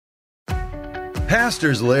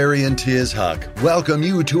Pastors Larry and Tiz Huck welcome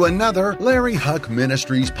you to another Larry Huck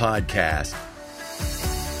Ministries podcast.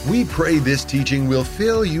 We pray this teaching will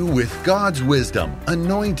fill you with God's wisdom,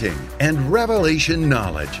 anointing, and revelation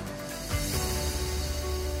knowledge.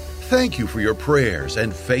 Thank you for your prayers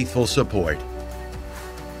and faithful support.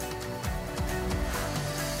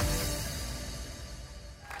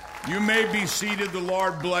 You may be seated. The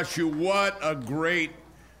Lord bless you. What a great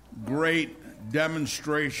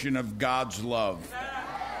demonstration of God's love.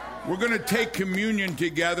 We're going to take communion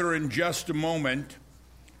together in just a moment.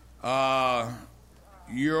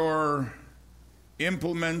 Your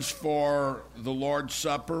implements for the Lord's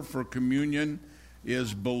Supper, for communion,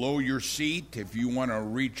 is below your seat if you want to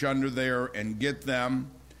reach under there and get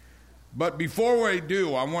them. But before I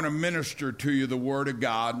do, I want to minister to you the Word of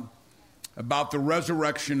God about the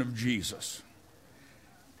resurrection of Jesus.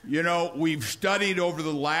 You know, we've studied over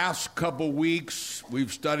the last couple weeks,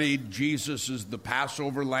 we've studied Jesus as the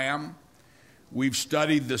Passover lamb. We've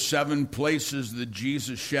studied the 7 places that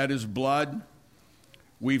Jesus shed his blood.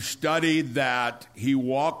 We've studied that he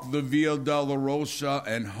walked the Via Dolorosa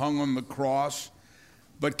and hung on the cross.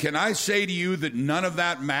 But can I say to you that none of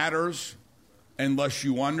that matters unless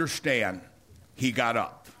you understand he got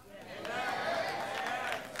up?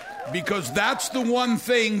 Because that's the one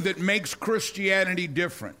thing that makes Christianity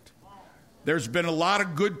different. There's been a lot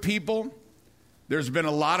of good people. There's been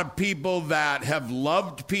a lot of people that have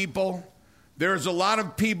loved people. There's a lot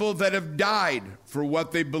of people that have died for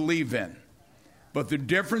what they believe in. But the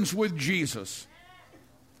difference with Jesus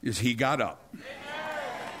is he got up.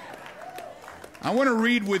 I want to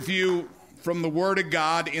read with you from the Word of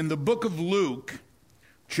God in the book of Luke,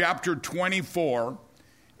 chapter 24.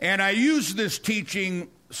 And I use this teaching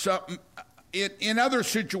in other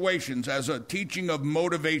situations as a teaching of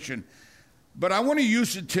motivation. But I want to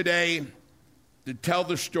use it today to tell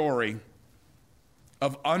the story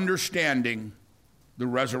of understanding the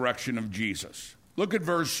resurrection of Jesus. Look at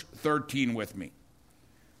verse 13 with me.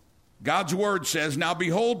 God's word says, "Now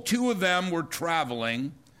behold, 2 of them were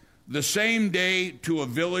traveling the same day to a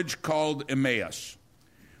village called Emmaus,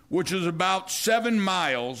 which is about 7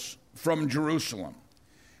 miles from Jerusalem."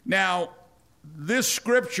 Now, this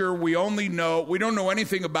scripture we don't know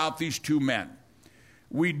anything about these 2 men.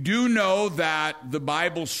 We do know that the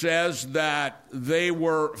Bible says that they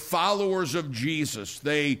were followers of Jesus.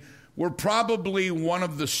 They were probably one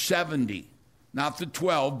of the 70, not the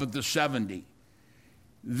 12, but the 70.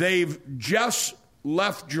 They've just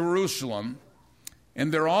left Jerusalem,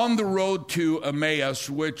 and they're on the road to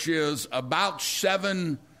Emmaus, which is about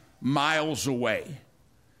 7 miles away.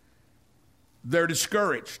 They're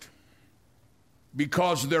discouraged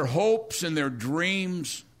because their hopes and their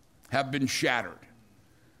dreams have been shattered.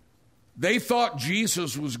 They thought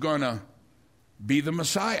Jesus was going to be the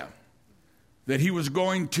Messiah, that he was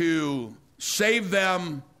going to save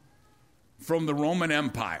them from the Roman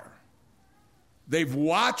Empire. They've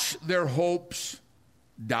watched their hopes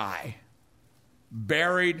die,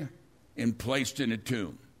 buried and placed in a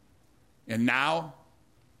tomb. And now,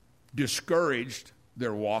 discouraged,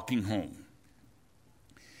 they're walking home.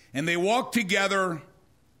 And they walk together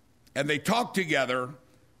and they talk together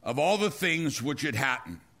of all the things which had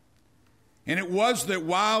happened. And it was that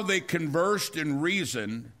while they conversed and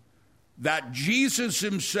reasoned, that Jesus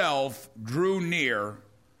himself drew near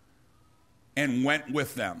and went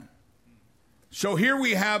with them. So here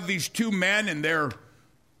we have these 2 men, and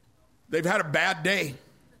they've had a bad day.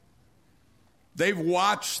 They've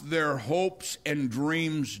watched their hopes and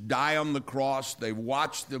dreams die on the cross. They've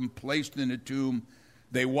watched them placed in a tomb.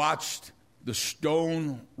 They watched the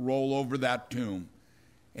stone roll over that tomb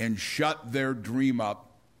and shut their dream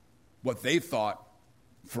up, what they thought,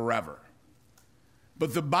 forever.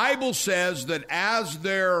 But the Bible says that as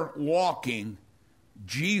they're walking,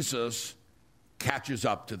 Jesus catches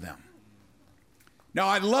up to them. Now,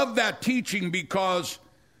 I love that teaching because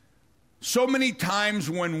so many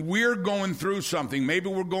times when we're going through something, maybe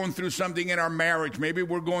we're going through something in our marriage, maybe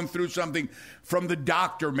we're going through something from the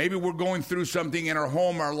doctor, maybe we're going through something in our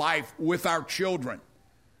home, our life, with our children.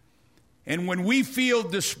 And when we feel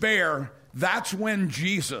despair, that's when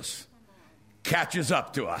Jesus catches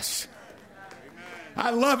up to us.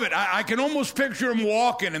 I love it. I can almost picture them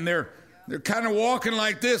walking, and they're kind of walking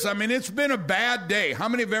like this. I mean, it's been a bad day. How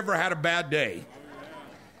many have ever had a bad day?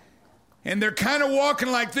 And they're kind of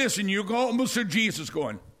walking like this, and you almost see Jesus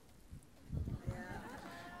going.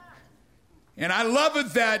 And I love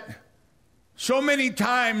it that so many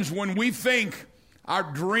times when we think our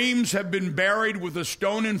dreams have been buried with a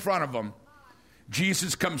stone in front of them,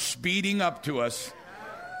 Jesus comes speeding up to us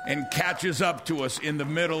and catches up to us in the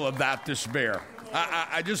middle of that despair.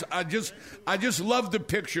 I just love the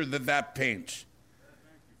picture that paints.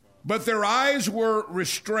 But their eyes were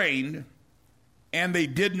restrained, and they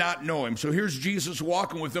did not know him. So here's Jesus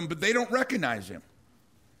walking with them, but they don't recognize him.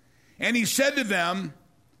 And he said to them,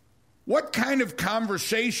 what kind of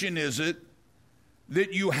conversation is it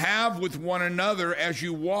that you have with one another as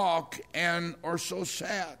you walk and are so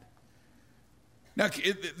sad? Now,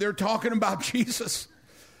 they're talking about Jesus.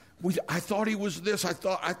 I thought he was this. I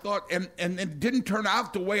thought, and it didn't turn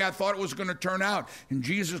out the way I thought it was going to turn out. And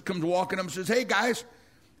Jesus comes walking up and says, hey, guys,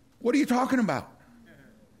 what are you talking about?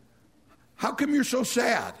 How come you're so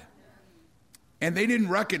sad? And they didn't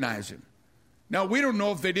recognize him. Now, we don't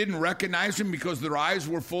know if they didn't recognize him because their eyes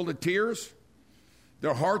were full of tears,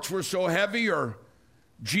 their hearts were so heavy, or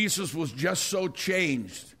Jesus was just so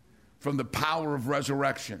changed from the power of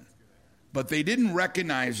resurrection. But they didn't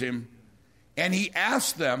recognize him, and he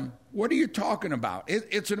asked them, what are you talking about?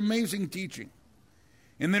 It's an amazing teaching.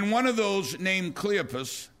 And then one of those named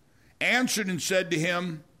Cleopas answered and said to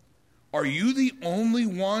him, are you the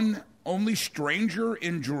only stranger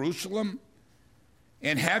in Jerusalem?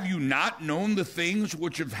 And have you not known the things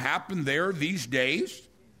which have happened there these days?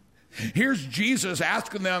 Here's Jesus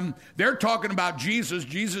asking them, they're talking about Jesus.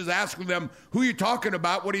 Jesus asking them, who are you talking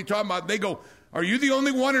about? What are you talking about? They go, are you the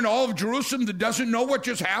only one in all of Jerusalem that doesn't know what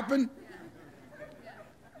just happened?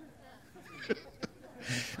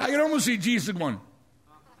 I can almost see Jesus going,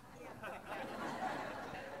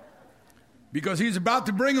 because he's about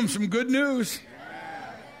to bring them some good news.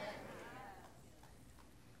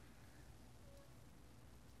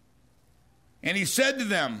 And he said to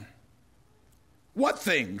them, what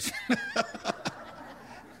things?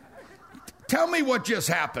 Tell me what just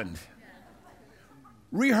happened.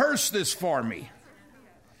 Rehearse this for me.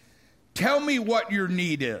 Tell me what your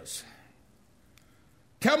need is.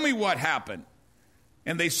 Tell me what happened.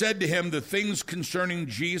 And they said to him the things concerning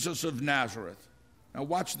Jesus of Nazareth. Now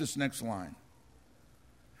watch this next line.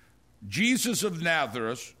 Jesus of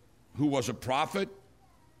Nazareth, who was a prophet,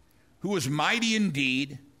 who was mighty in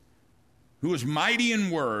deed, who was mighty in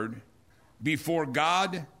word before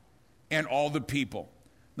God and all the people.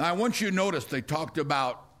 Now, I want you to notice they talked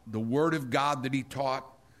about the word of God that he taught.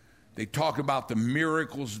 They talked about the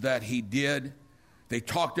miracles that he did. They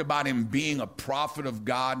talked about him being a prophet of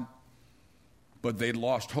God, but they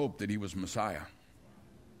lost hope that he was Messiah.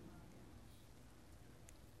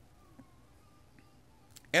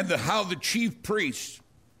 And how the chief priests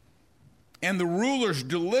and the rulers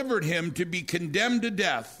delivered him to be condemned to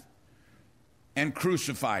death and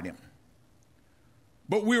crucified him.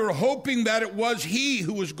 But we were hoping that it was he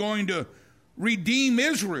who was going to redeem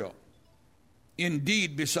Israel.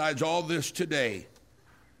 Indeed, besides all this today,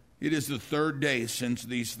 it is the third day since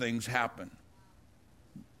these things happened.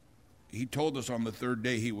 He told us on the third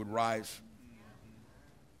day he would rise.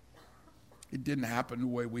 It didn't happen the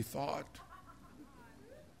way we thought.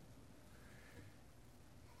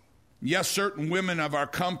 Yes, certain women of our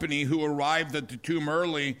company who arrived at the tomb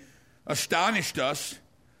early astonished us.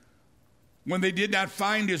 When they did not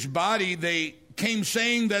find his body, they came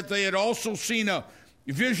saying that they had also seen a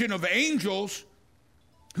vision of angels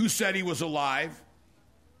who said he was alive.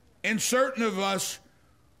 And certain of those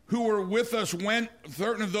who were with us went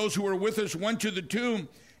to the tomb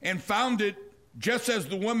and found it just as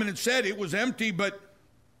the woman had said. It was empty, but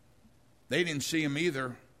they didn't see him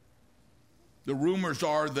either. The rumors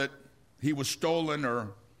are that he was stolen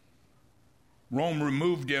or Rome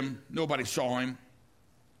removed him. Nobody saw him.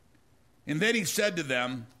 And then he said to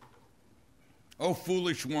them, O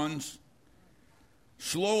foolish ones,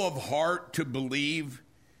 slow of heart to believe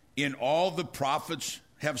in all the prophets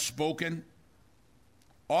have spoken.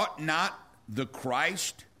 Ought not the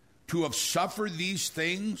Christ to have suffered these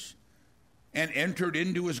things and entered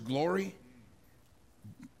into his glory?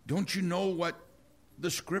 Don't you know what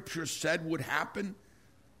the scripture said would happen?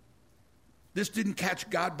 This didn't catch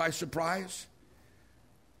God by surprise.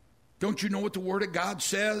 Don't you know what the Word of God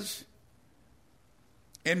says?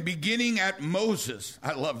 And beginning at Moses,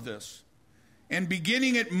 I love this, and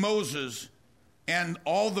beginning at Moses and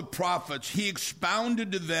all the prophets, he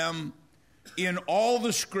expounded to them in all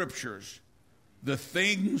the scriptures the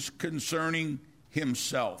things concerning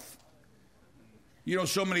himself. You know,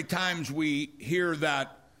 so many times we hear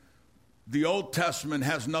that the Old Testament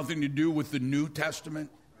has nothing to do with the New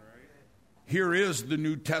Testament. Here is the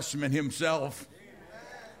New Testament himself,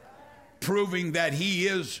 proving that he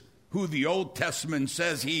is who the Old Testament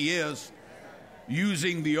says he is.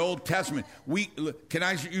 using the Old Testament. Can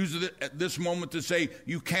I use it at this moment to say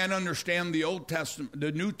you can't understand the Old Testament,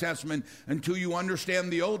 the New Testament, until you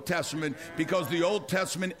understand the Old Testament, because the Old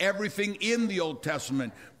Testament, everything in the Old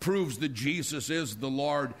Testament proves that Jesus is the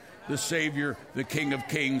Lord, the Savior, the King of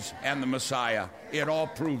Kings, and the Messiah. It all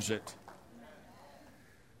proves it.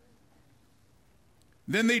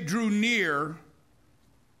 Then they drew near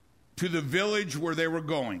to the village where they were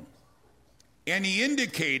going, and he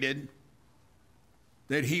indicated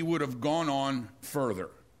that he would have gone on further.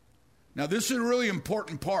 Now, this is a really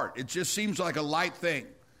important part. It just seems like a light thing.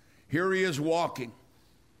 Here he is walking.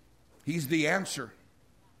 He's the answer.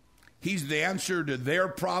 He's the answer to their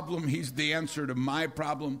problem. He's the answer to my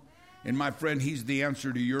problem. And my friend, he's the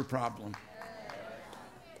answer to your problem.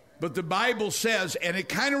 But the Bible says, and it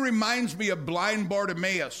kind of reminds me of blind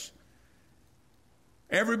Bartimaeus.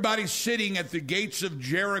 Everybody's sitting at the gates of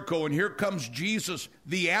Jericho, and here comes Jesus,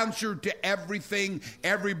 the answer to everything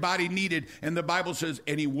everybody needed. And the Bible says,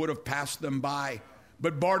 and he would have passed them by.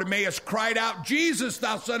 But Bartimaeus cried out, Jesus,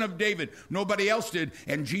 thou son of David. Nobody else did.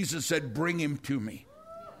 And Jesus said, bring him to me.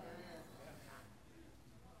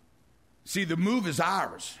 See, the move is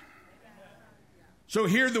ours. So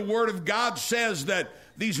here the word of God says that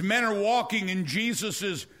these men are walking, and Jesus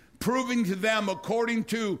is proving to them, according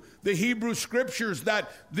to the Hebrew scriptures,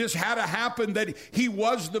 that this had to happen, that he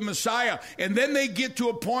was the Messiah. And then they get to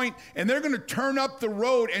a point, and they're going to turn up the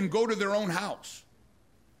road and go to their own house.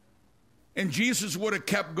 And Jesus would have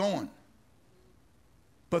kept going.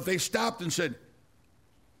 But they stopped and said,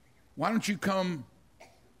 why don't you come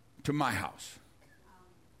to my house?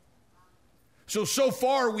 So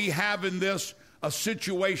far we have in this a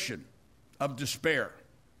situation of despair.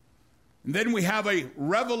 And then we have a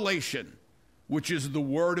revelation, which is the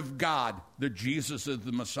word of God, that Jesus is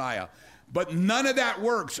the Messiah. But none of that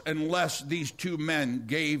works unless these two men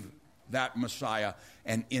gave that Messiah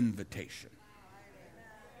an invitation.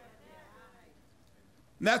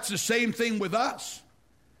 And that's the same thing with us.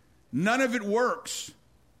 None of it works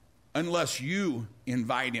unless you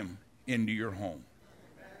invite him into your home.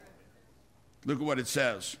 Look at what it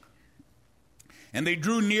says. And they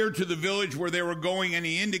drew near to the village where they were going, and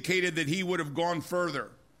he indicated that he would have gone further.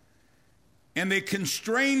 And they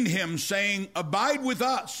constrained him, saying, abide with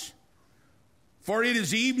us, for it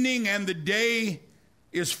is evening and the day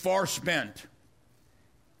is far spent.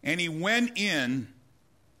 And he went in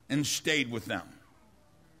and stayed with them.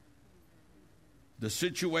 The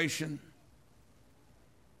situation,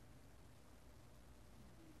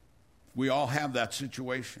 we all have that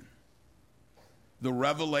situation. The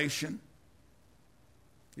revelation,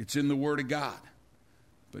 it's in the Word of God,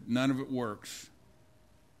 but none of it works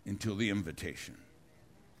until the invitation.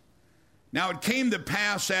 Now it came to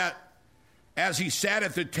pass as he sat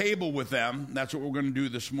at the table with them, that's what we're going to do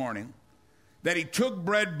this morning, that he took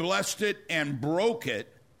bread, blessed it, and broke it,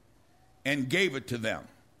 and gave it to them.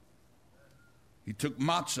 He took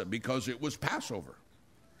matzah because it was Passover.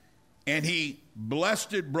 And he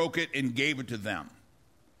blessed it, broke it, and gave it to them.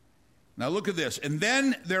 Now look at this. And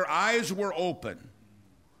then their eyes were open,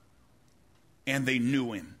 and they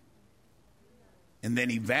knew him. And then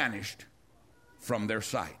he vanished from their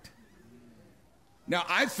sight. Now,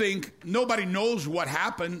 I think nobody knows what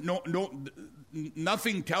happened.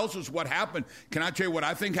 Nothing tells us what happened. Can I tell you what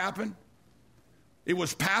I think happened? It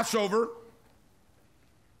was Passover.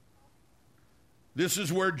 This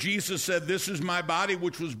is where Jesus said, this is my body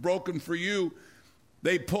which was broken for you.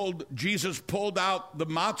 Jesus pulled out the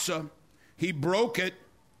matzah. He broke it.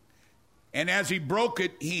 And as he broke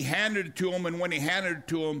it, he handed it to him. And when he handed it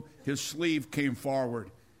to him, his sleeve came forward,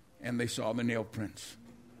 and they saw the nail prints.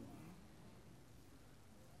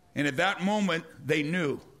 And at that moment, they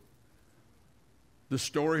knew the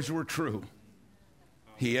stories were true.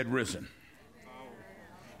 He had risen.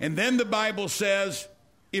 And then the Bible says,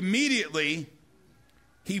 immediately,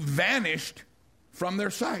 he vanished from their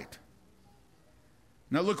sight.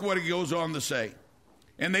 Now look what he goes on to say.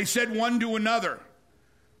 And they said one to another,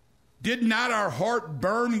 did not our heart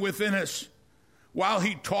burn within us while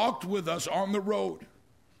he talked with us on the road,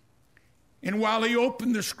 and while he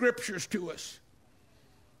opened the scriptures to us?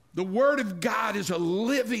 The word of God is a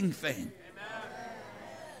living thing.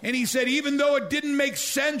 And he said, even though it didn't make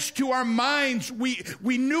sense to our minds, we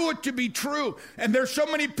knew it to be true. And there's so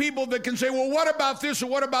many people that can say, well, what about this or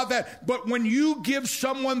what about that? But when you give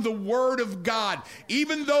someone the word of God,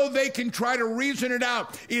 even though they can try to reason it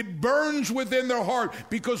out, it burns within their heart,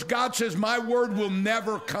 because God says, my word will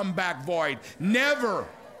never come back void, never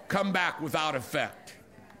come back without effect.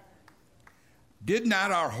 Did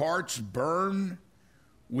not our hearts burn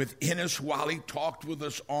within us while he talked with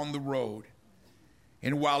us on the road?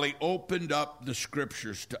 and while he opened up the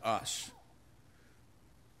scriptures to us.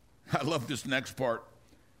 I love this next part.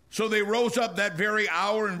 So they rose up that very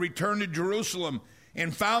hour and returned to Jerusalem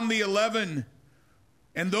and found the 11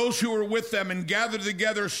 and those who were with them and gathered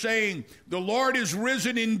together, saying, the Lord is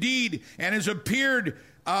risen indeed and has appeared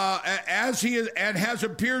has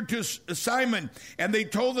appeared to Simon. And they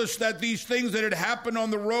told us that these things that had happened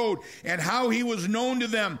on the road and how he was known to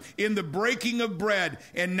them in the breaking of bread.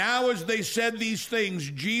 And now as they said these things,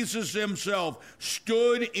 Jesus himself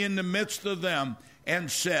stood in the midst of them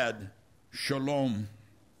and said, Shalom.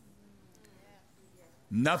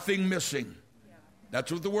 Nothing missing.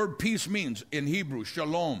 That's what the word peace means in Hebrew,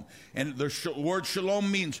 shalom. And the word shalom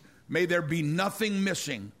means, may there be nothing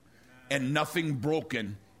missing and nothing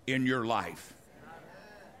broken in your life.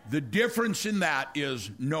 The difference in that is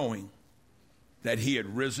knowing that he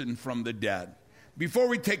had risen from the dead. Before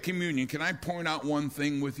we take communion, can I point out one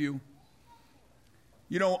thing with you?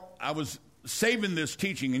 You know, I was saving this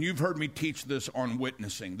teaching, and you've heard me teach this on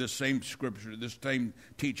witnessing, this same scripture, this same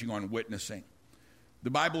teaching on witnessing. The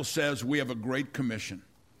Bible says we have a great commission,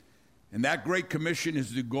 and that great commission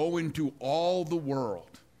is to go into all the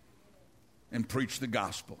world and preach the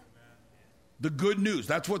gospel. The good news.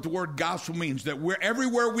 That's what the word gospel means, that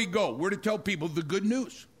everywhere we go, we're to tell people the good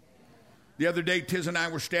news. The other day, Tiz and I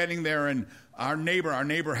were standing there, and our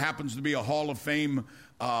neighbor happens to be a Hall of Fame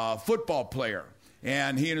football player.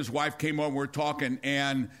 And he and his wife came over, we're talking,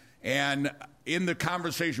 and in the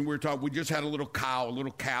conversation we were talking, we just had a little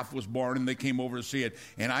calf was born, and they came over to see it.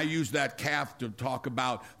 And I used that calf to talk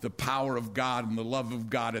about the power of God and the love of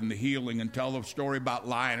God and the healing, and tell a story about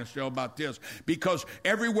lion and tell about this. Because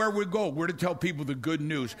everywhere we go, we're to tell people the good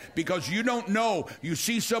news. Because you don't know, you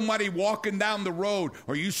see somebody walking down the road,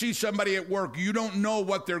 or you see somebody at work, you don't know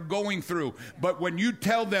what they're going through. But when you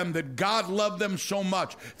tell them that God loved them so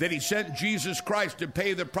much that he sent Jesus Christ to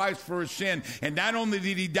pay the price for his sin, and not only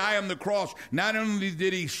did he die on the cross, not only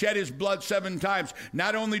did he shed his blood 7 times,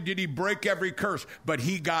 not only did he break every curse, but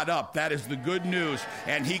he got up. That is the good news,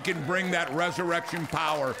 and he can bring that resurrection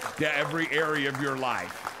power to every area of your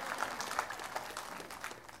life.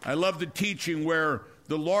 I love the teaching where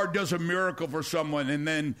the Lord does a miracle for someone, and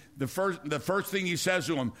then the first thing he says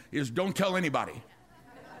to him is, don't tell anybody.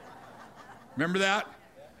 Remember that?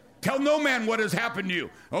 Tell no man what has happened to you.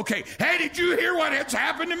 Okay, hey, did you hear what has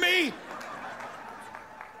happened to me?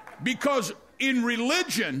 Because in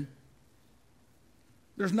religion,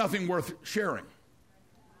 there's nothing worth sharing.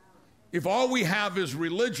 If all we have is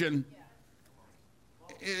religion,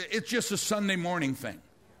 it's just a Sunday morning thing.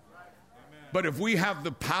 But if we have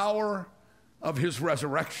the power of his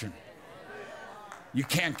resurrection, you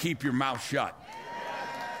can't keep your mouth shut.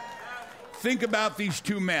 Think about these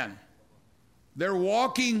 2 men. They're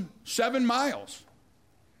walking 7 miles.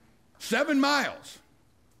 7 miles.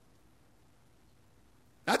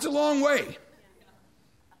 That's a long way.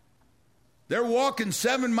 They're walking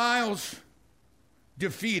 7 miles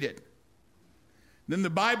defeated. Then the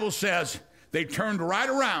Bible says they turned right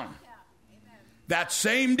around that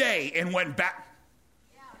same day and went back.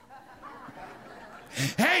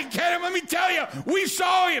 Hey, Ken, let me tell you, we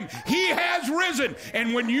saw him. He has risen.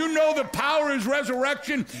 And when you know the power of his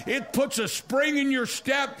resurrection, it puts a spring in your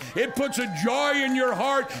step. It puts a joy in your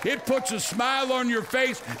heart. It puts a smile on your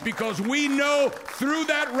face, because we know through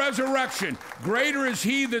that resurrection, greater is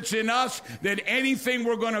he that's in us than anything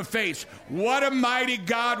we're going to face. What a mighty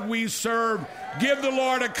God we serve. Give the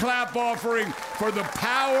Lord a clap offering for the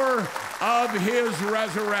power of his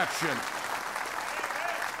resurrection.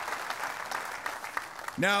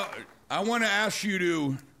 Now, I want to ask you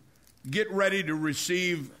to get ready to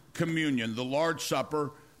receive communion, the Lord's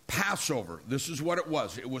Supper, Passover. This is what it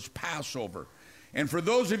was. It was Passover. And for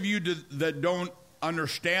those of you that don't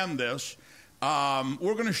understand this,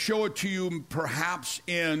 we're going to show it to you perhaps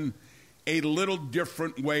in a little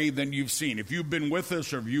different way than you've seen. If you've been with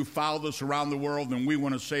us or if you followed us around the world, then we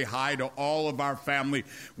want to say hi to all of our family.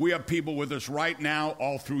 We have people with us right now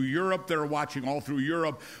all through Europe. They're watching all through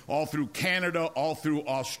Europe, all through Canada, all through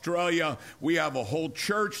Australia. We have a whole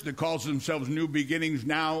church that calls themselves New Beginnings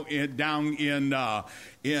now down in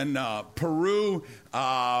Peru.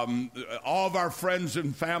 All of our friends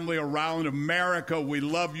and family around America, we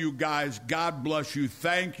love you guys. God bless you.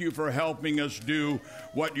 Thank you for helping us do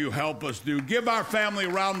what you help us do. Give our family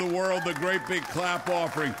around the world a great big clap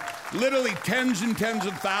offering. Literally tens and tens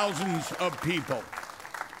of thousands of people.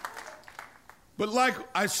 But like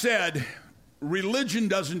I said, religion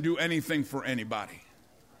doesn't do anything for anybody.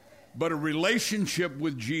 But a relationship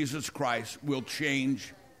with Jesus Christ will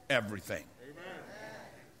change everything.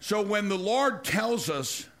 So when the Lord tells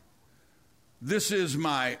us, this is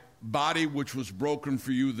my body which was broken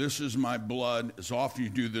for you, this is my blood. As often you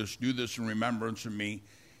do this in remembrance of me.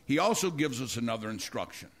 He also gives us another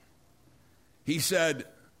instruction. He said,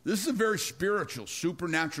 this is a very spiritual,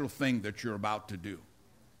 supernatural thing that you're about to do.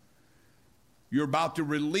 You're about to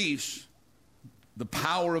release the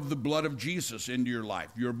power of the blood of Jesus into your life.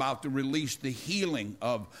 You're about to release the healing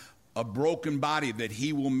of a broken body, that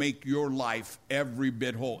he will make your life every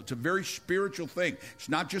bit whole. It's a very spiritual thing. It's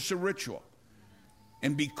not just a ritual.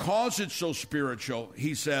 And because it's so spiritual,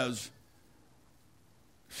 he says,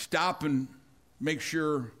 stop and make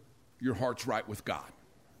sure your heart's right with God.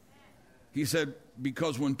 He said,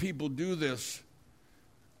 because when people do this,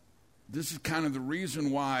 this is kind of the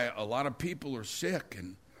reason why a lot of people are sick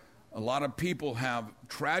and a lot of people have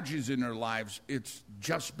tragedies in their lives. It's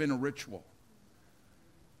just been a ritual.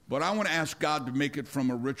 But I want to ask God to make it from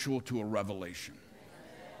a ritual to a revelation.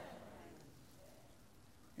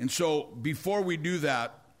 And so before we do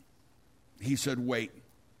that, he said, wait,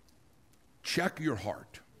 check your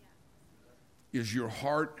heart. Is your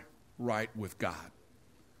heart right with God?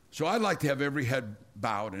 So I'd like to have every head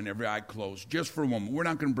bowed and every eye closed just for a moment. We're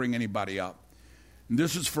not going to bring anybody up. And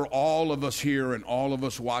this is for all of us here and all of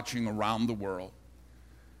us watching around the world.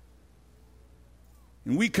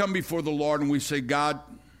 And we come before the Lord and we say, God,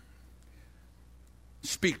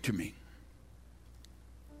 speak to me.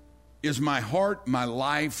 Is my heart, my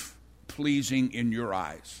life pleasing in your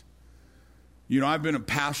eyes? You know, I've been a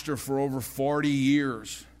pastor for over 40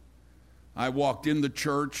 years. I walked in the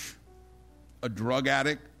church, a drug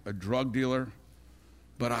addict, a drug dealer,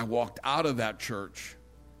 but I walked out of that church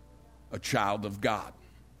a child of God.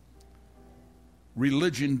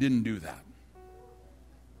 Religion didn't do that,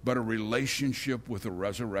 but a relationship with a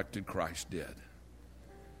resurrected Christ did.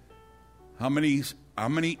 How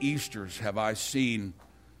many Easters have I seen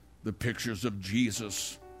the pictures of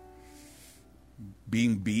Jesus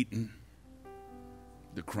being beaten,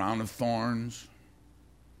 the crown of thorns,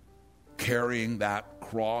 carrying that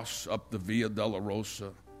cross up the Via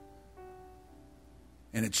Dolorosa,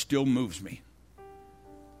 and it still moves me.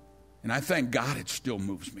 And I thank God it still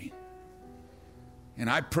moves me. And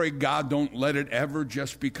I pray God don't let it ever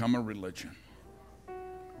just become a religion.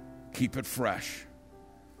 Keep it fresh.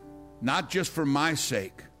 Not just for my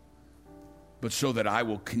sake, but so that I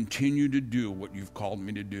will continue to do what you've called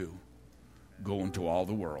me to do. Go into all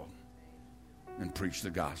the world and preach the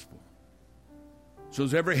gospel. So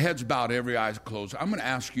as every head's bowed, every eye's closed, I'm going to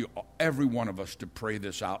ask you, every one of us, to pray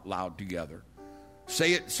this out loud together.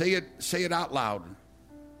 Say it out loud.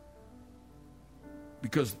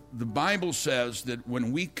 Because the Bible says that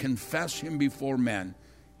when we confess him before men,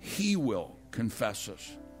 he will confess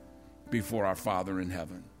us before our Father in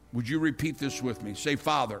heaven. Would you repeat this with me? Say,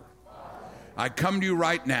 Father, I come to you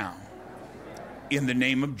right now in the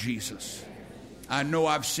name of Jesus. I know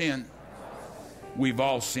I've sinned. We've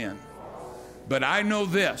all sinned. But I know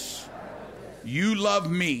this. You love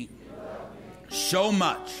me so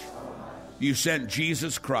much. You sent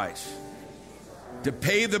Jesus Christ to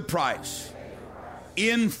pay the price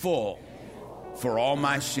in full for all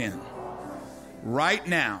my sin. Right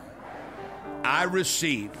now, I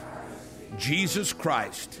receive Jesus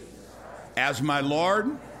Christ as my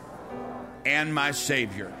Lord and my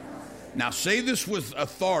Savior. Now say this with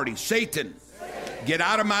authority. Satan, get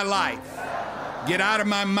out of my life. Get out of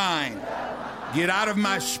my mind. Get out of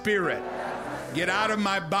my spirit. Get out of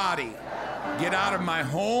my body. Get out of my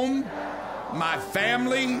home, my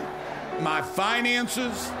family, my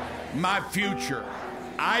finances, my future.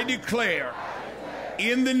 I declare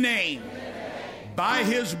in the name, by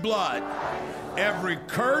his blood, every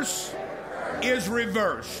curse is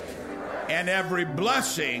reversed and every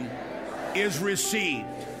blessing is received.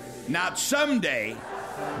 Not someday,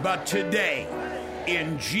 but today.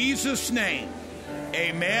 In Jesus' name,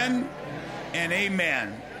 amen and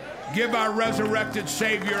amen. Give our resurrected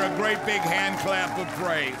Savior a great big hand clap of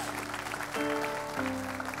praise.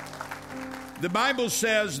 The Bible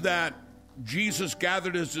says that Jesus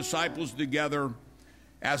gathered his disciples together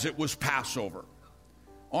as it was Passover.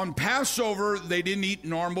 On Passover, they didn't eat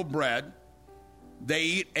normal bread.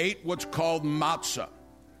 They ate what's called matzah.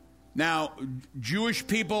 Now, Jewish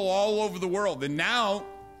people all over the world, and now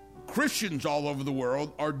Christians all over the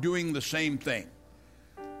world, are doing the same thing.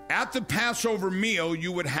 At the Passover meal,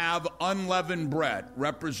 you would have unleavened bread,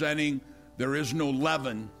 representing there is no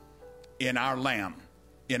leaven in our lamb,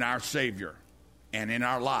 in our Savior, and in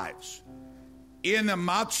our lives. In a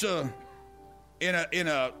matzah, in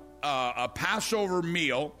a Passover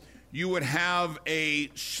meal, you would have a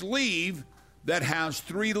sleeve that has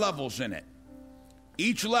 3 levels in it.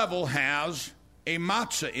 Each level has a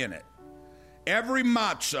matzah in it. Every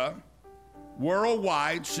matzah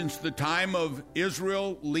worldwide since the time of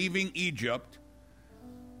Israel leaving Egypt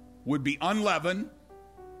would be unleavened.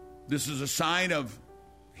 This is a sign of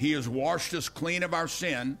He has washed us clean of our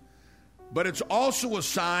sin, but it's also a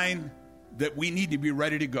sign that we need to be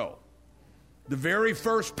ready to go. The very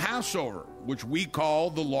first Passover, which we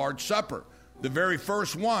call the Lord's Supper, the very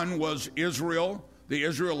first one was Israel, the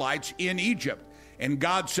Israelites in Egypt. And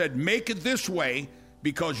God said, make it this way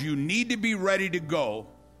because you need to be ready to go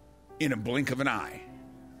in a blink of an eye.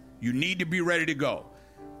 You need to be ready to go.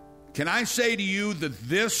 Can I say to you that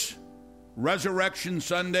this Resurrection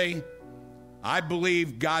Sunday, I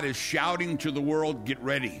believe God is shouting to the world, get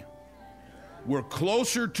ready. We're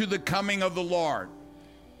closer to the coming of the Lord.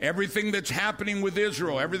 Everything that's happening with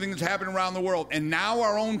Israel, everything that's happening around the world, and now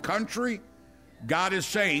our own country, God is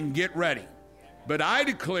saying, get ready. But I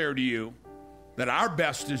declare to you that our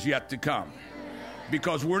best is yet to come,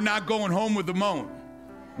 because we're not going home with a moan.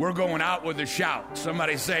 We're going out with a shout.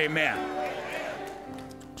 Somebody say amen.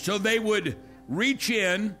 So they would reach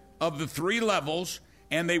in of the 3 levels,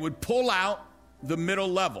 and they would pull out the middle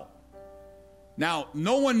level. Now,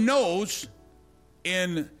 no one knows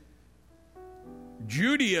in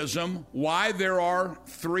Judaism why there are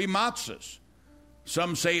 3 matzahs.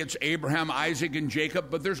 Some say it's Abraham, Isaac, and Jacob,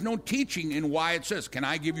 but there's no teaching in why it says. Can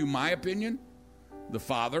I give you my opinion? The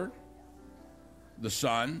Father, the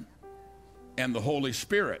Son, and the Holy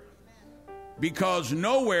Spirit. Because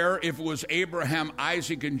nowhere, if it was Abraham,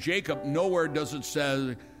 Isaac, and Jacob, nowhere does it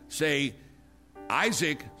say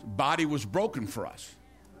Isaac's body was broken for us.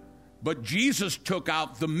 But Jesus took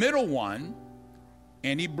out the middle one,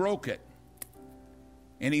 and he broke it.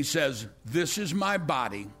 And he says, this is my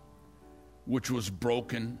body, which was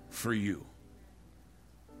broken for you.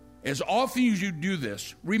 As often as you do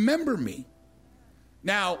this, remember me.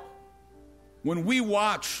 Now, when we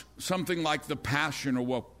watch something like The Passion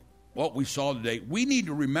or what we saw today, we need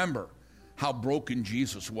to remember how broken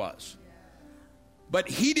Jesus was. But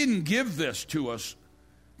he didn't give this to us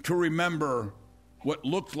to remember what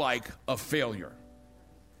looked like a failure.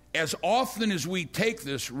 As often as we take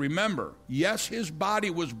this, remember, yes, his body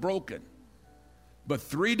was broken, but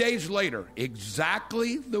 3 days later,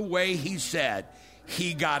 exactly the way he said,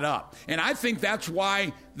 he got up. And I think that's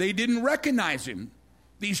why they didn't recognize him.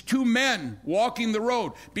 These 2 men walking the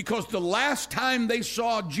road, because the last time they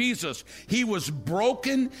saw Jesus, he was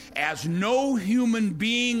broken as no human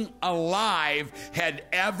being alive had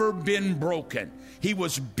ever been broken. He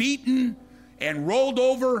was beaten and rolled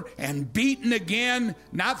over and beaten again,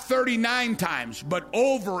 not 39 times, but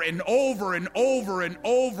over and over and over and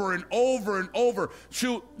over and over and over.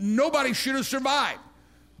 So nobody should have survived.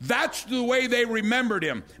 That's the way they remembered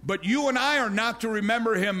him. But you and I are not to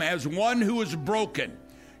remember him as one who is broken.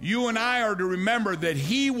 You and I are to remember that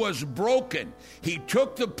he was broken. He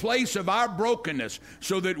took the place of our brokenness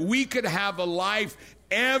so that we could have a life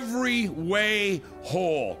every way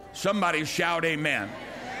whole. Somebody shout amen.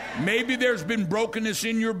 Maybe there's been brokenness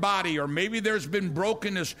in your body, or maybe there's been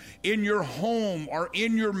brokenness in your home or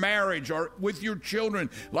in your marriage or with your children,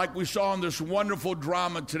 like we saw in this wonderful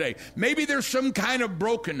drama today. Maybe there's some kind of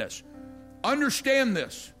brokenness. Understand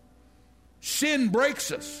this. Sin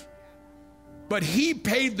breaks us, but he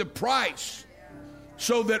paid the price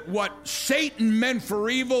so that what Satan meant for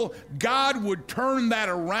evil, God would turn that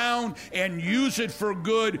around and use it for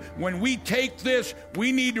good. When we take this,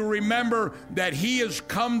 we need to remember that he has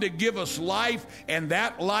come to give us life, and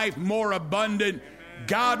that life more abundant.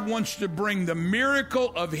 God wants to bring the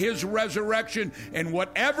miracle of his resurrection, and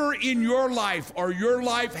whatever in your life or your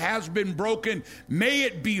life has been broken, may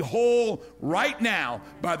it be whole right now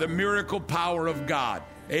by the miracle power of God.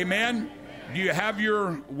 Amen? Do you have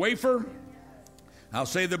your wafer? I'll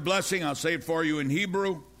say the blessing. I'll say it for you in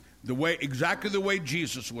Hebrew, exactly the way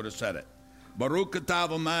Jesus would have said it. Baruch atah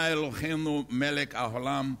Adonai Eloheinu melech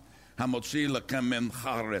haolam hamotzi lechem min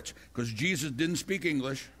haaretz. Because Jesus didn't speak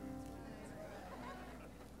English.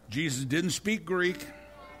 Jesus didn't speak Greek.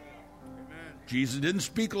 Jesus didn't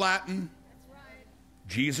speak Latin.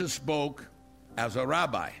 Jesus spoke as a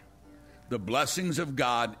rabbi the blessings of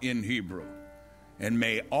God in Hebrew. And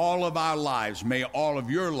may all of our lives, may all of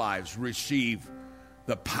your lives receive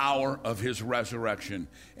the power of his resurrection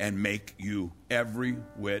and make you every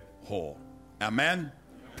whit whole. Amen?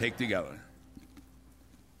 Take together.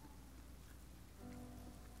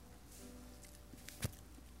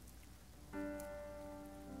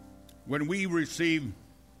 When we receive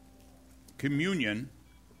communion,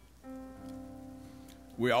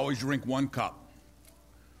 we always drink 1 cup.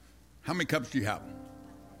 How many cups do you have?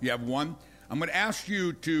 You have 1? I'm going to ask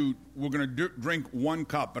you we're going to drink 1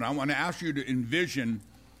 cup, and I want to ask you to envision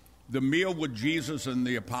the meal with Jesus and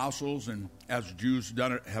the apostles, and as Jews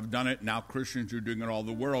have done it, now Christians are doing it all over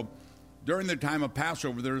the world. During the time of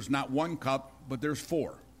Passover, there is not one cup, but there's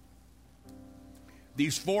 4.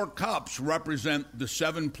 These 4 cups represent the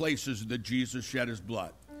 7 places that Jesus shed his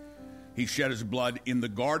blood. He shed his blood in the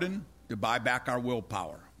garden to buy back our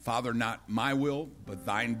willpower. Father, not my will, but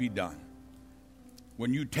thine be done.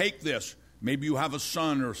 When you take this, maybe you have a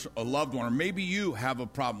son or a loved one, or maybe you have a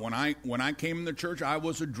problem. When I came in the church, I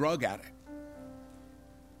was a drug addict.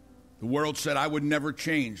 The world said I would never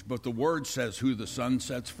change, but the word says, who the Son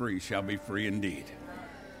sets free shall be free indeed.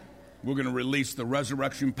 We're going to release the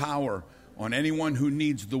resurrection power on anyone who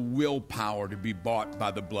needs the willpower to be bought by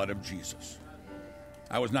the blood of Jesus.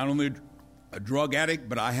 I was not only a drug addict,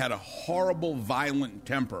 but I had a horrible, violent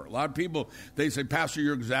temper. A lot of people, they say, Pastor,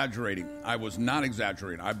 you're exaggerating. I was not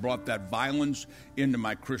exaggerating. I brought that violence into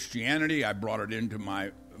my Christianity. I brought it into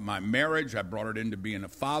my marriage. I brought it into being a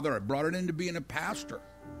father. I brought it into being a pastor.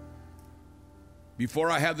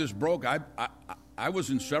 Before I had this broke, I was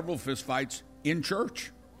in several fistfights in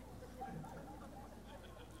church.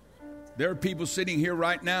 There are people sitting here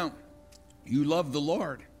right now. You love the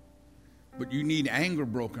Lord, but you need anger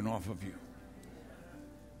broken off of you.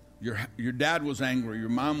 Your dad was angry. Your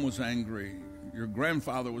mom was angry. Your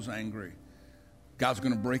grandfather was angry. God's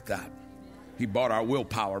going to break that. He bought our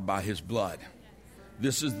willpower by his blood.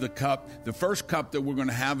 This is the cup. The first cup that we're going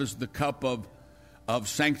to have is the cup of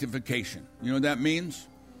sanctification. You know what that means?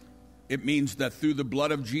 It means that through the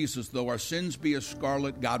blood of Jesus, though our sins be as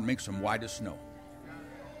scarlet, God makes them white as snow.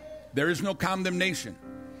 There is no condemnation.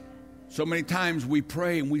 So many times we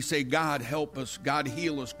pray and we say, God, help us. God,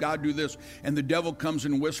 heal us. God, do this. And the devil comes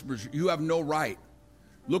and whispers, you have no right.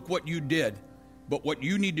 Look what you did. But what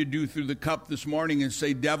you need to do through the cup this morning is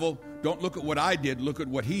say, devil, don't look at what I did. Look at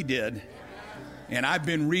what he did. And I've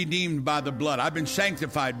been redeemed by the blood. I've been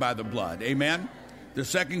sanctified by the blood. Amen? The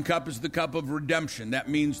second cup is the cup of redemption. That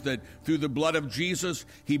means that through the blood of Jesus,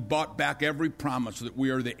 he bought back every promise, that we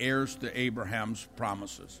are the heirs to Abraham's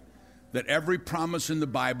promises. That every promise in the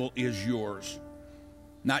Bible is yours.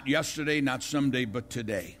 Not yesterday, not someday, but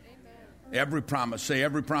today. Amen. Every promise. Say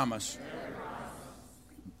every promise. Every promise.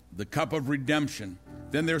 The cup of redemption.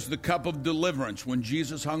 Then there's the cup of deliverance. When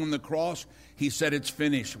Jesus hung on the cross, he said it's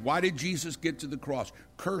finished. Why did Jesus get to the cross?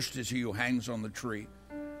 Cursed is he who hangs on the tree.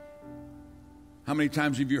 How many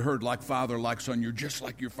times have you heard, like father, like son, you're just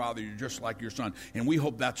like your father, you're just like your son. And we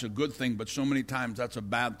hope that's a good thing, but so many times that's a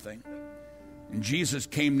bad thing. And Jesus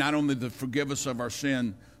came not only to forgive us of our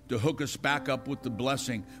sin, to hook us back up with the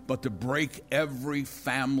blessing, but to break every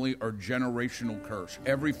family or generational curse.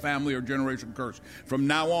 Every family or generational curse. From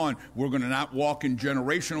now on, we're going to not walk in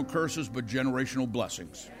generational curses, but generational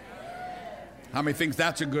blessings. How many think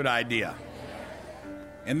that's a good idea?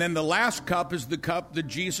 And then the last cup is the cup that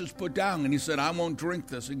Jesus put down. And he said, I won't drink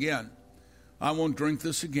this again. I won't drink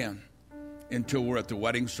this again until we're at the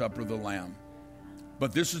wedding supper of the Lamb.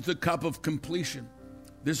 But this is the cup of completion.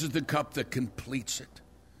 This is the cup that completes it.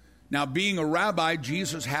 Now, being a rabbi,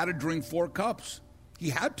 Jesus had to drink 4 cups. He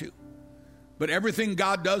had to. But everything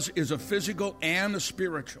God does is a physical and a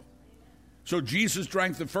spiritual. So Jesus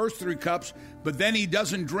drank the first 3 cups, but then he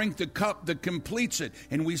doesn't drink the cup that completes it.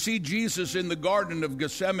 And we see Jesus in the Garden of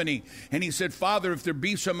Gethsemane, and he said, Father, if there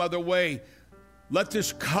be some other way, let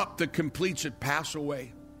this cup that completes it pass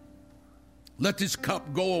away. Let this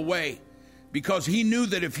cup go away. Because he knew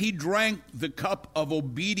that if he drank the cup of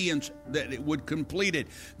obedience, that it would complete it.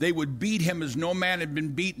 They would beat him as no man had been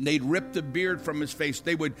beaten. They'd rip the beard from his face.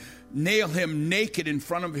 They would nail him naked in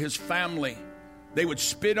front of his family. They would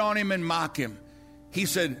spit on him and mock him. He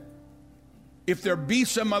said, if there be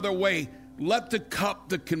some other way, let the cup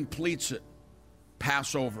that completes it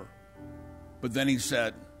pass over. But then he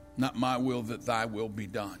said, not my will, that thy will be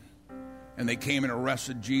done. And they came and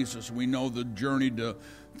arrested Jesus. We know the journey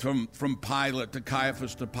from Pilate to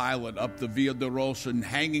Caiaphas to Pilate, up the Via Dolorosa and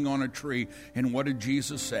hanging on a tree. And what did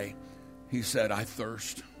Jesus say? He said, I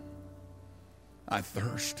thirst. I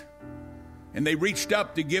thirst. And they reached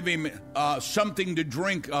up to give him something to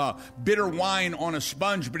drink, bitter wine on a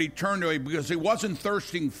sponge, but he turned away because he wasn't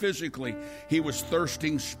thirsting physically. He was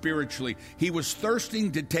thirsting spiritually. He was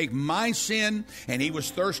thirsting to take my sin, and he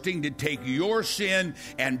was thirsting to take your sin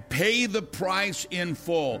and pay the price in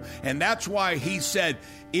full. And that's why he said,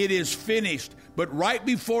 it is finished. But right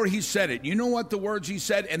before he said it, you know what the words he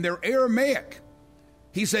said? And they're Aramaic.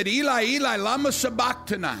 He said, Eli, Eli, lama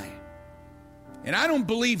sabachthani. And I don't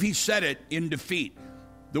believe he said it in defeat.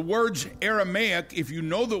 The words Aramaic, if you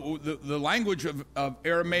know the language of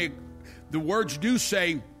Aramaic, the words do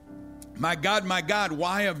say, my God,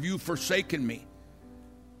 why have you forsaken me?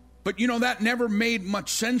 But that never made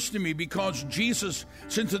much sense to me, because Jesus,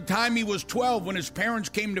 since the time he was 12, when his parents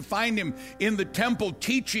came to find him in the temple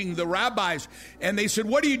teaching the rabbis, and they said,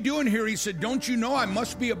 "What are you doing here?" He said, "Don't you know I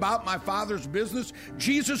must be about my Father's business?"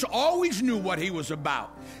 Jesus always knew what he was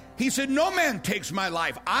about. He said, "No man takes my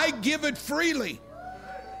life. I give it freely."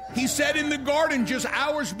 He said in the garden just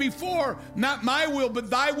hours before, "Not my will,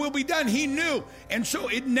 but thy will be done." He knew. And so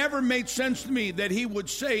it never made sense to me that he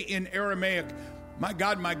would say in Aramaic, my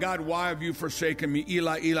God, why have you forsaken me?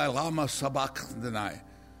 Eli, Eli, lama sabachthani."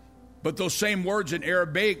 But those same words in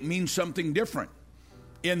Arabic mean something different.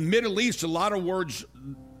 In Middle East, a lot of words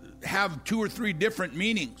have 2 or 3 different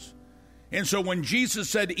meanings. And so when Jesus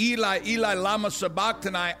said, "Eli, Eli, lama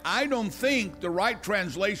sabachthani," I don't think the right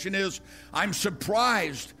translation is, "I'm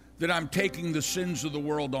surprised that I'm taking the sins of the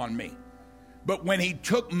world on me." But when he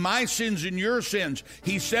took my sins and your sins,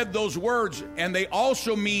 he said those words, and they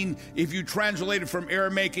also mean, if you translate it from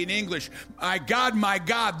Aramaic in English, my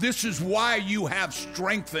God, this is why you have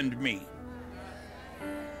strengthened me.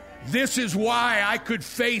 This is why I could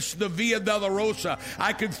face the Via Dolorosa.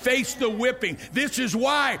 I could face the whipping. This is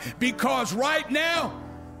why, because right now,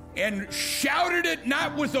 and shouted it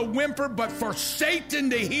not with a whimper, but for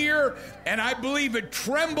Satan to hear, and I believe it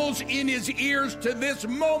trembles in his ears to this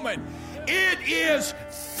moment. It is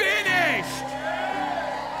finished.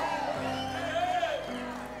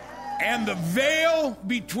 And the veil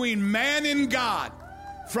between man and God,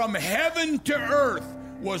 from heaven to earth,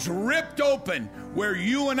 was ripped open, where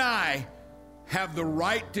you and I have the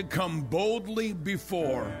right to come boldly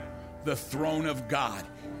before the throne of God.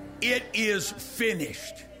 It is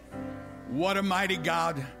finished. What a mighty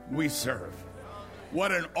God we serve.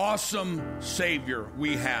 What an awesome Savior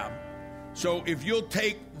we have. So if you'll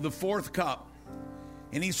take the 4th cup,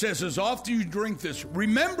 and he says, as often you drink this,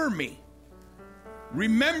 remember me.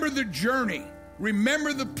 Remember the journey.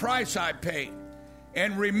 Remember the price I paid.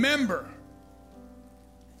 And remember,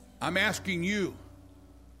 I'm asking you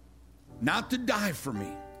not to die for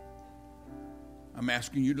me. I'm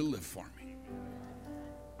asking you to live for me.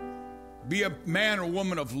 Be a man or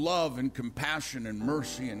woman of love and compassion and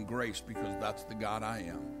mercy and grace, because that's the God I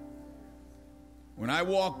am. When I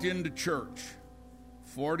walked into church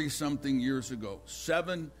 40-something years ago,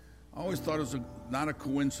 I always thought it was not a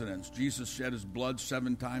coincidence. Jesus shed his blood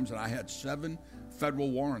 7 times, and I had 7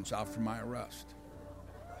 federal warrants out for my arrest.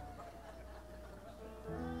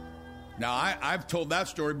 Now, I've told that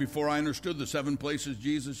story before I understood the 7 places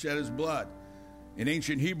Jesus shed his blood. In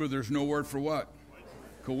ancient Hebrew, there's no word for what?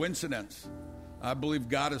 Coincidence. I believe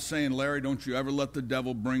God is saying, Larry, don't you ever let the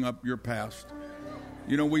devil bring up your past.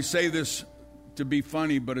 We say this to be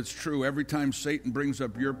funny, but it's true. Every time Satan brings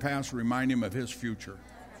up your past, remind him of his future.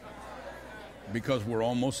 Because we're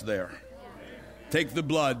almost there. Take the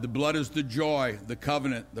blood. The blood is the joy, the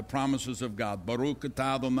covenant, the promises of God. Baruch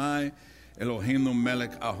atah Adonai Eloheinu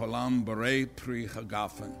melech haolam borei pri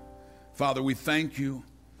hagafen. Father, we thank you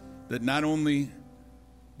that not only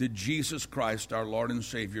did Jesus Christ, our Lord and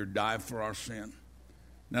Savior, die for our sin,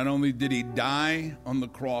 not only did he die on the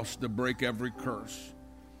cross to break every curse,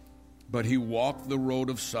 but he walked the road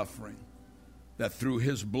of suffering, that through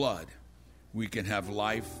his blood we can have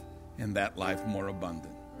life, and that life more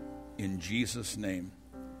abundant. In Jesus' name,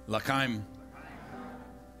 L'chaim.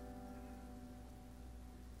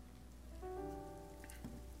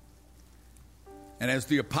 And as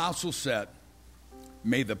the apostle said,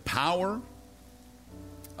 may the power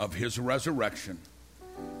of his resurrection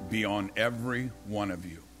be on every one of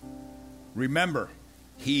you. Remember,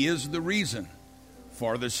 he is the reason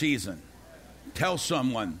for the season. Tell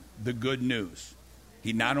someone the good news.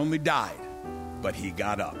 He not only died, but he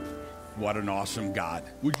got up. What an awesome God.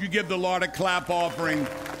 Would you give the Lord a clap offering?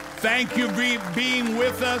 Thank you for being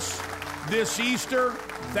with us this Easter.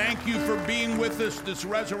 Thank you for being with us this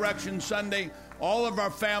Resurrection Sunday. All of our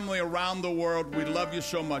family around the world, we love you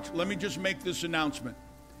so much. Let me just make this announcement.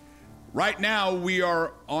 Right now, we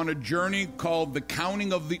are on a journey called the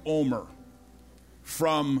Counting of the Omer,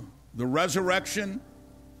 from the resurrection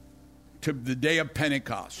to the day of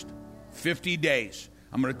Pentecost. 50 days.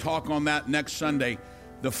 I'm going to talk on that next Sunday.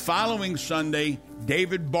 The following Sunday,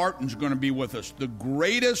 David Barton's going to be with us, the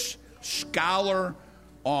greatest scholar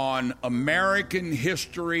on American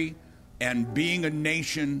history and being a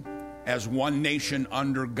nation as one nation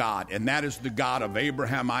under God, and that is the God of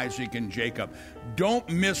Abraham, Isaac, and Jacob. Don't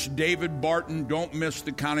miss David Barton. Don't miss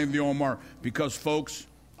the Counting of the Omer, because, folks,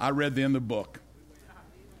 I read in the book.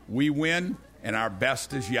 We win, and our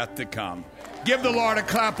best is yet to come. Give the Lord a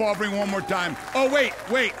clap offering one more time. Oh,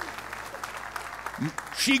 wait.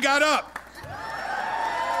 She got up.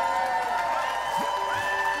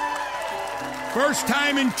 First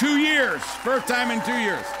time in 2 years. First time in 2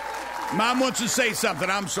 years. Mom wants to say something.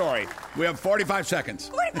 I'm sorry. We have 45 seconds.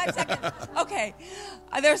 45 seconds. Okay.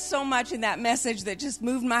 There's so much in that message that just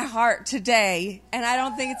moved my heart today. And I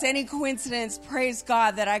don't think it's any coincidence, praise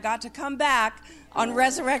God, that I got to come back on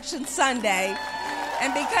Resurrection Sunday.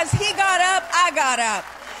 And because he got up, I got up.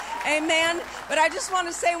 Amen. But I just want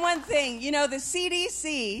to say one thing. You know, the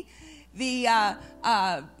CDC, the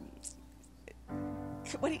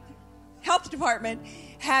health department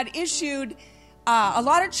had issued a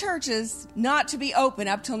lot of churches not to be open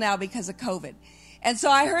up till now because of COVID. And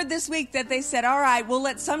so I heard this week that they said, all right, we'll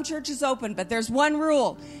let some churches open, but there's one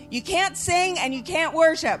rule. You can't sing and you can't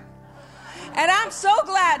worship. And I'm so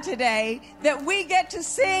glad today that we get to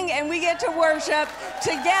sing and we get to worship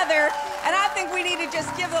together. And I think we need to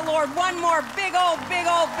just give the Lord one more big old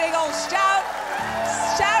shout.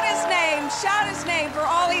 Shout his name for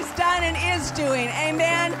all he's done and is doing.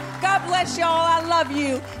 Amen. God bless y'all. I love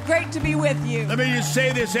you. Great to be with you. Let me just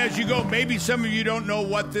say this as you go. Maybe some of you don't know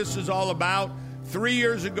what this is all about. 3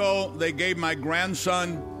 years ago, they gave my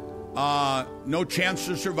grandson no chance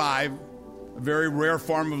to survive, a very rare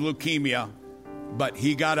form of leukemia, but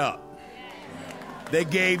he got up.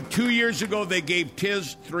 2 years ago, they gave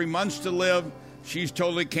Tiz 3 months to live. She's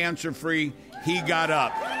totally cancer-free. He got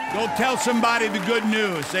up. Go tell somebody the good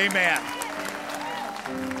news. Amen.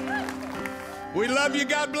 We love you.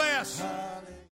 God bless.